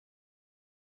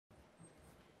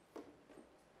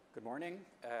Good morning.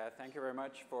 Thank you very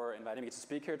much for inviting me to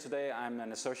speak here today. I'm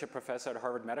an associate professor at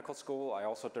Harvard Medical School. I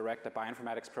also direct a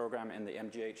bioinformatics program in the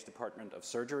MGH Department of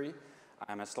Surgery.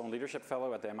 I'm a Sloan Leadership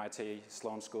Fellow at the MIT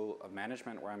Sloan School of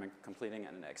Management, where I'm completing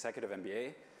an executive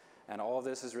MBA. And all of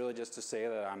this is really just to say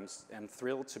that I'm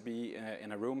thrilled to be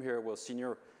in a room here with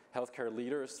senior healthcare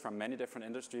leaders from many different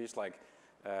industries like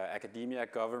academia,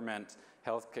 government,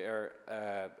 healthcare,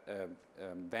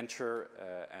 venture,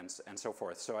 and so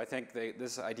forth. So I think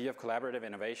this idea of collaborative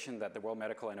innovation that the World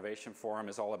Medical Innovation Forum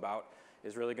is all about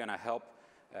is really going to help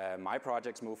my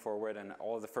projects move forward and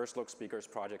all of the First Look speakers'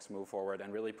 projects move forward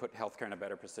and really put healthcare in a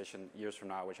better position years from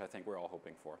now, which I think we're all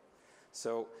hoping for.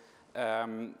 So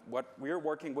what we're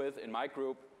working with in my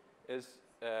group is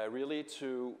really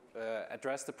to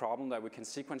address the problem that we can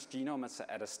sequence genomes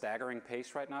at a staggering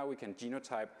pace right now. We can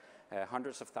genotype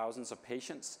hundreds of thousands of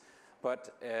patients,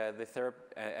 but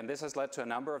and this has led to a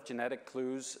number of genetic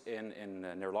clues in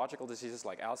neurological diseases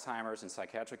like Alzheimer's, in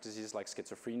psychiatric diseases like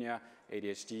schizophrenia,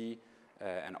 ADHD,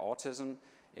 and autism.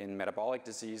 In metabolic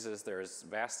diseases, there's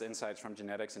vast insights from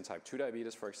genetics in type 2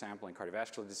 diabetes, for example, in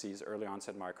cardiovascular disease, early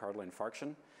onset myocardial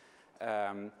infarction.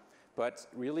 But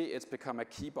really, it's become a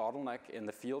key bottleneck in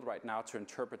the field right now to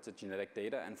interpret the genetic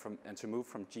data and to move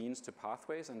from genes to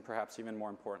pathways, and perhaps even more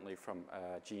importantly, from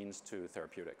genes to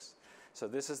therapeutics. So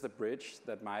this is the bridge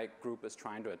that my group is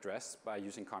trying to address by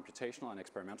using computational and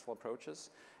experimental approaches,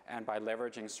 and by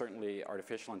leveraging certainly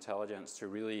artificial intelligence to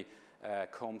really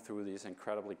comb through these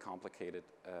incredibly complicated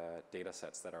data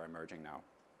sets that are emerging now.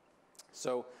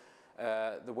 So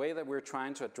the way that we're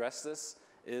trying to address this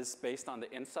is based on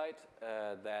the insight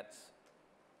that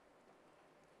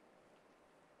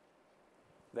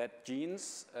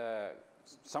genes,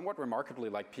 somewhat remarkably,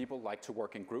 like people, like to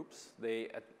work in groups. They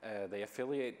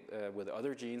affiliate with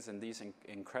other genes in these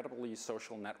incredibly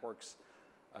social networks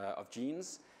of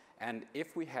genes. And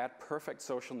if we had perfect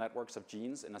social networks of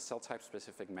genes in a cell type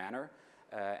specific manner,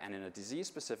 and in a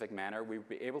disease-specific manner, we would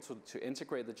be able to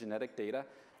integrate the genetic data.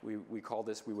 We call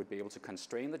this, we would be able to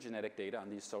constrain the genetic data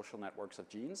on these social networks of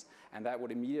genes, and that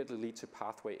would immediately lead to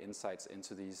pathway insights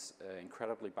into these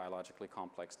incredibly biologically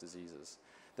complex diseases.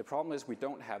 The problem is we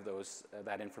don't have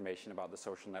that information about the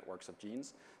social networks of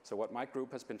genes. So what my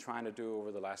group has been trying to do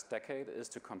over the last decade is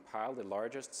to compile the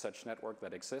largest such network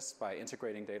that exists by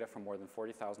integrating data from more than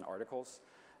 40,000 articles,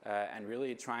 and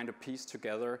really trying to piece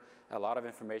together a lot of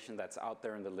information that's out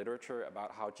there in the literature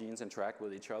about how genes interact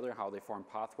with each other, how they form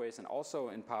pathways, and also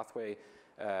in pathway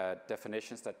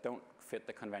definitions that don't fit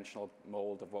the conventional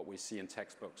mold of what we see in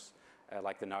textbooks,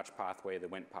 like the Notch pathway, the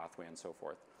Wnt pathway, and so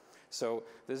forth. So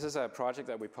this is a project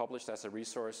that we published as a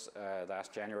resource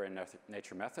last January in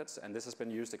Nature Methods, and this has been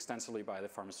used extensively by the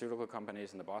pharmaceutical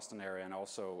companies in the Boston area and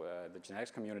also the genetics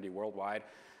community worldwide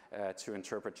to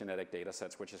interpret genetic data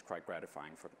sets, which is quite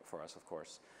gratifying for us, of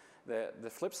course. The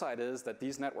flip side is that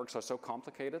these networks are so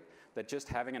complicated that just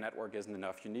having a network isn't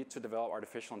enough. You need to develop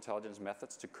artificial intelligence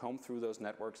methods to comb through those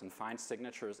networks and find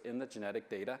signatures in the genetic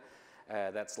data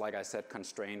that's, like I said,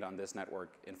 constrained on this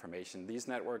network information. These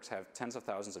networks have tens of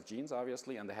thousands of genes,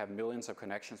 obviously, and they have millions of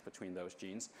connections between those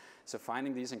genes. So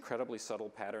finding these incredibly subtle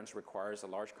patterns requires a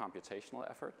large computational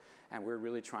effort, and we're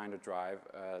really trying to drive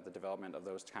the development of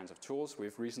those kinds of tools.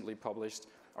 We've recently published,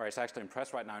 or it's actually in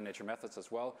press right now in Nature Methods as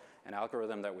well, an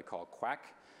algorithm that we call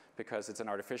Quack, because it's an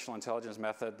artificial intelligence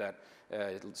method that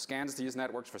scans these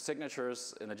networks for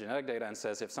signatures in the genetic data and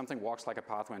says if something walks like a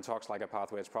pathway and talks like a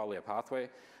pathway, it's probably a pathway.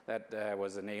 That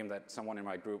was a name that someone in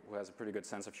my group who has a pretty good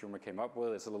sense of humor came up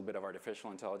with. It's a little bit of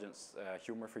artificial intelligence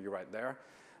humor for you right there.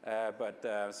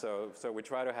 So we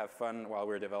try to have fun while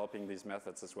we're developing these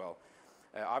methods as well.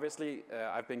 Obviously,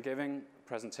 I've been giving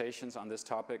presentations on this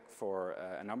topic for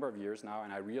a number of years now,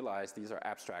 and I realize these are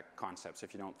abstract concepts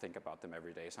if you don't think about them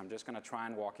every day. So I'm just going to try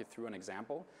and walk you through an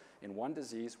example in one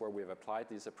disease where we've applied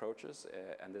these approaches,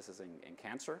 and this is in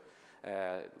cancer.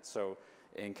 So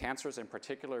in cancers in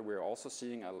particular, we're also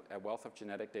seeing a wealth of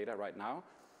genetic data right now.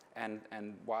 And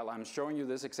while I'm showing you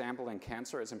this example in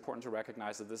cancer, it's important to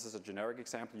recognize that this is a generic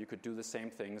example. You could do the same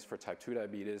things for type 2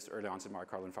 diabetes, early onset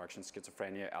myocardial infarction,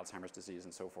 schizophrenia, Alzheimer's disease,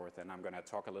 and so forth. And I'm going to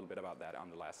talk a little bit about that on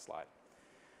the last slide.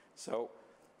 So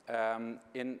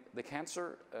in the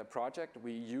cancer project,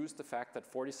 we used the fact that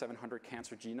 4,700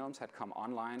 cancer genomes had come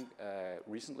online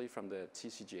recently from the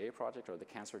TCGA project, or the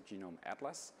Cancer Genome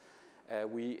Atlas.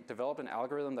 We developed an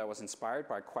algorithm that was inspired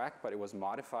by Quack, but it was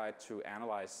modified to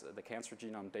analyze the cancer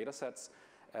genome data sets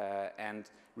and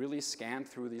really scanned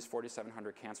through these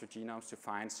 4,700 cancer genomes to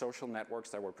find social networks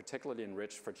that were particularly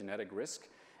enriched for genetic risk.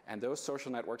 And those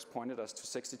social networks pointed us to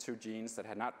 62 genes that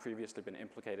had not previously been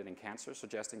implicated in cancer,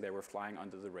 suggesting they were flying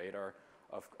under the radar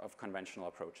of conventional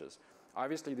approaches.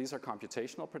 Obviously, these are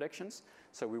computational predictions,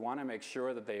 so we want to make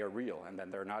sure that they are real and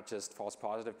that they're not just false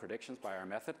positive predictions by our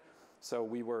method. So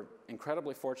we were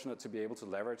incredibly fortunate to be able to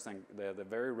leverage the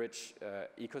very rich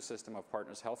ecosystem of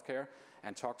Partners Healthcare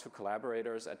and talk to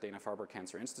collaborators at Dana-Farber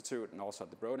Cancer Institute and also at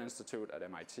the Broad Institute at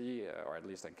MIT, or at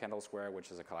least at Kendall Square,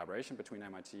 which is a collaboration between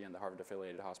MIT and the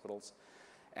Harvard-affiliated hospitals.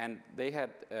 And they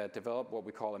had developed what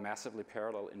we call a massively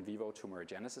parallel in vivo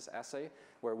tumorigenesis assay,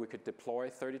 where we could deploy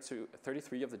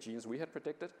 33 of the genes we had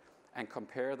predicted and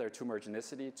compare their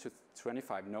tumorigenicity to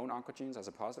 25 known oncogenes as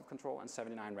a positive control and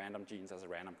 79 random genes as a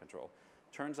random control.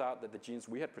 Turns out that the genes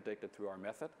we had predicted through our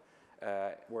method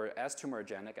were as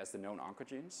tumorigenic as the known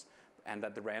oncogenes, and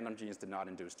that the random genes did not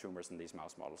induce tumors in these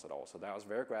mouse models at all. So that was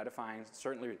very gratifying,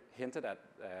 certainly hinted at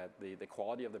the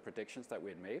quality of the predictions that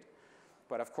we had made.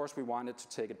 But of course, we wanted to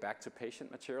take it back to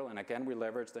patient material. And again, we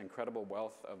leveraged the incredible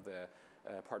wealth of the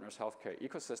Partners Healthcare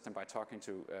ecosystem by talking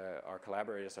to our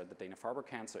collaborators at the Dana-Farber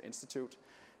Cancer Institute.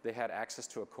 They had access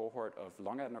to a cohort of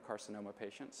lung adenocarcinoma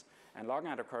patients. And lung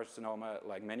adenocarcinoma,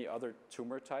 like many other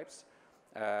tumor types,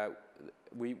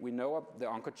 we know of the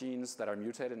oncogenes that are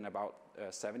mutated in about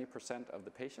 70% of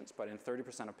the patients, but in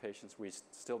 30% of patients, we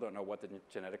still don't know what the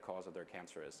genetic cause of their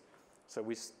cancer is. So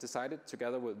we decided,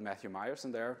 together with Matthew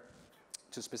Myerson there,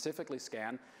 to specifically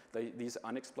scan these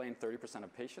unexplained 30%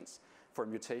 of patients for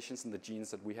mutations in the genes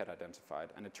that we had identified.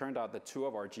 And it turned out that 2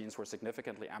 of our genes were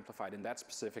significantly amplified in that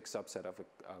specific subset of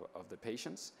the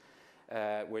patients,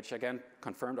 which again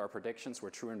confirmed our predictions were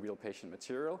true in real patient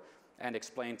material and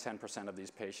explained 10% of these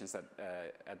patients that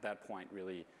at that point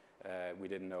really we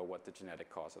didn't know what the genetic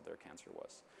cause of their cancer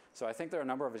was. So I think there are a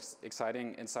number of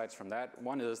exciting insights from that.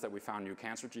 One is that we found new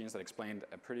cancer genes that explained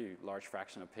a pretty large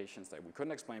fraction of patients that we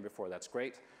couldn't explain before. That's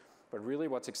great. But really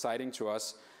what's exciting to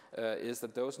us is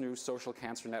that those new social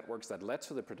cancer networks that led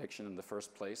to the prediction in the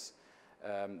first place,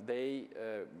 they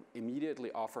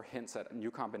immediately offer hints at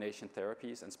new combination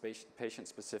therapies and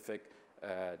patient-specific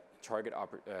drug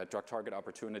target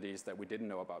opportunities that we didn't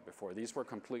know about before. These were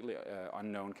completely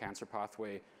unknown cancer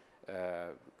pathway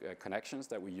connections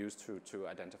that we use to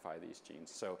identify these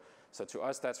genes. So to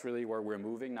us, that's really where we're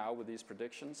moving now with these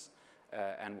predictions.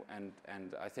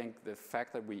 And I think the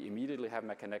fact that we immediately have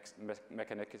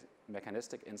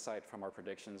mechanistic insight from our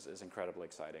predictions is incredibly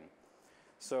exciting.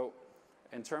 So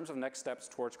in terms of next steps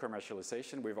towards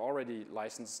commercialization, we've already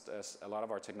licensed a lot of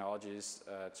our technologies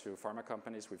to pharma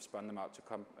companies. We've spun them out to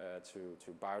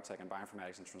biotech and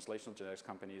bioinformatics and translational genetics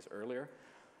companies earlier.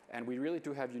 And we really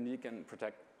do have unique and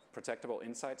protectable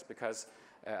insights because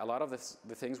a lot of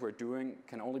the things we're doing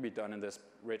can only be done in this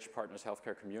rich Partners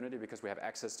Healthcare community because we have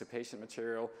access to patient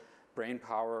material, brain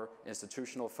power,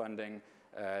 institutional funding,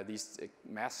 these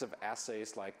massive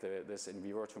assays like this in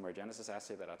vivo tumorigenesis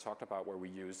assay that I talked about, where we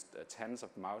used tens of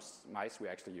mice. We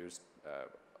actually used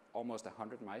almost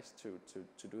 100 mice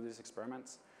to do these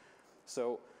experiments.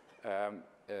 So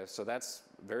that's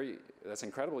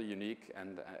incredibly unique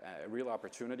and a real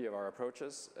opportunity of our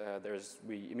approaches.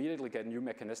 We immediately get new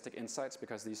mechanistic insights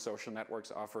because these social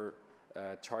networks offer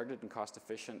targeted and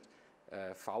cost-efficient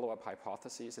follow-up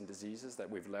hypotheses in diseases that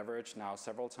we've leveraged now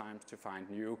several times to find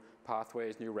new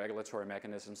pathways, new regulatory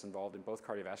mechanisms involved in both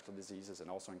cardiovascular diseases and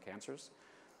also in cancers.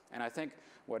 And I think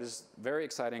what is very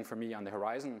exciting for me on the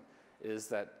horizon is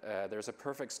that there's a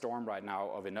perfect storm right now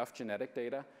of enough genetic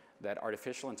data that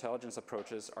artificial intelligence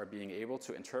approaches are being able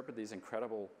to interpret these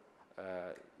incredibly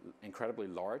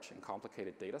large and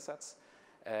complicated data sets.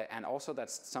 And also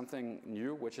that's something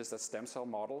new, which is that stem cell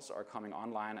models are coming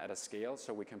online at a scale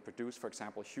so we can produce, for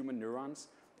example, human neurons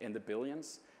in the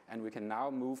billions. And we can now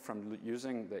move from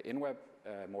using the InWeb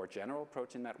more general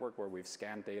protein network where we've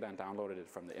scanned data and downloaded it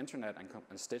from the internet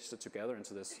and stitched it together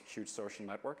into this huge social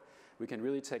network. We can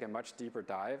really take a much deeper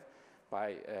dive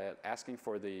by asking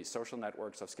for the social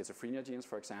networks of schizophrenia genes,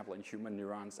 for example, in human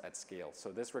neurons at scale. So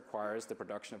this requires the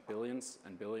production of billions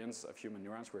and billions of human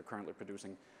neurons. We're currently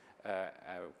producing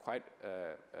quite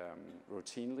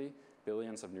routinely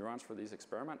billions of neurons for these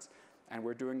experiments. And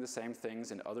we're doing the same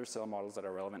things in other cell models that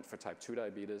are relevant for type 2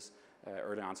 diabetes,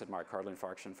 early onset myocardial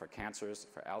infarction, for cancers,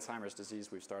 for Alzheimer's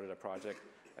disease. We've started a project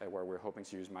where we're hoping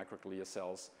to use microglia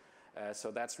cells.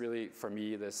 So that's really, for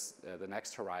me, the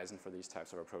next horizon for these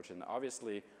types of approaches. And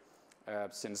obviously,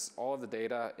 since all of the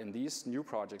data in these new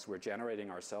projects we're generating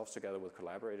ourselves together with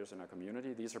collaborators in our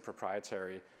community, these are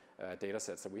proprietary data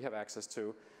sets that we have access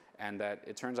to, and that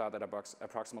it turns out that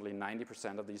approximately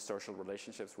 90% of these social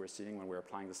relationships we're seeing when we're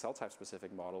applying the cell type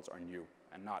specific models are new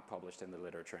and not published in the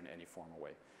literature in any formal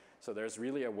way. So there's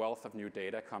really a wealth of new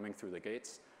data coming through the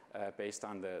gates based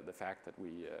on the fact that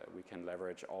we can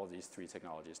leverage all of these three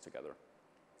technologies together.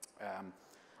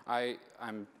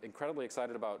 I'm incredibly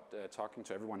excited about talking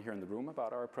to everyone here in the room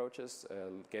about our approaches,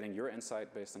 getting your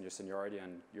insight based on your seniority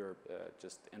and your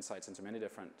just insights into many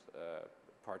different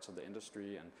parts of the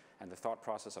industry and the thought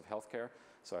process of healthcare.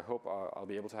 So I hope I'll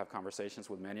be able to have conversations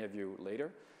with many of you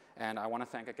later. And I want to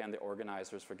thank again the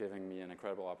organizers for giving me an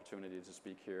incredible opportunity to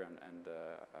speak here, and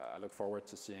I look forward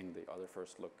to seeing the other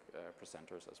first look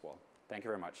presenters as well. Thank you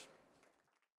very much.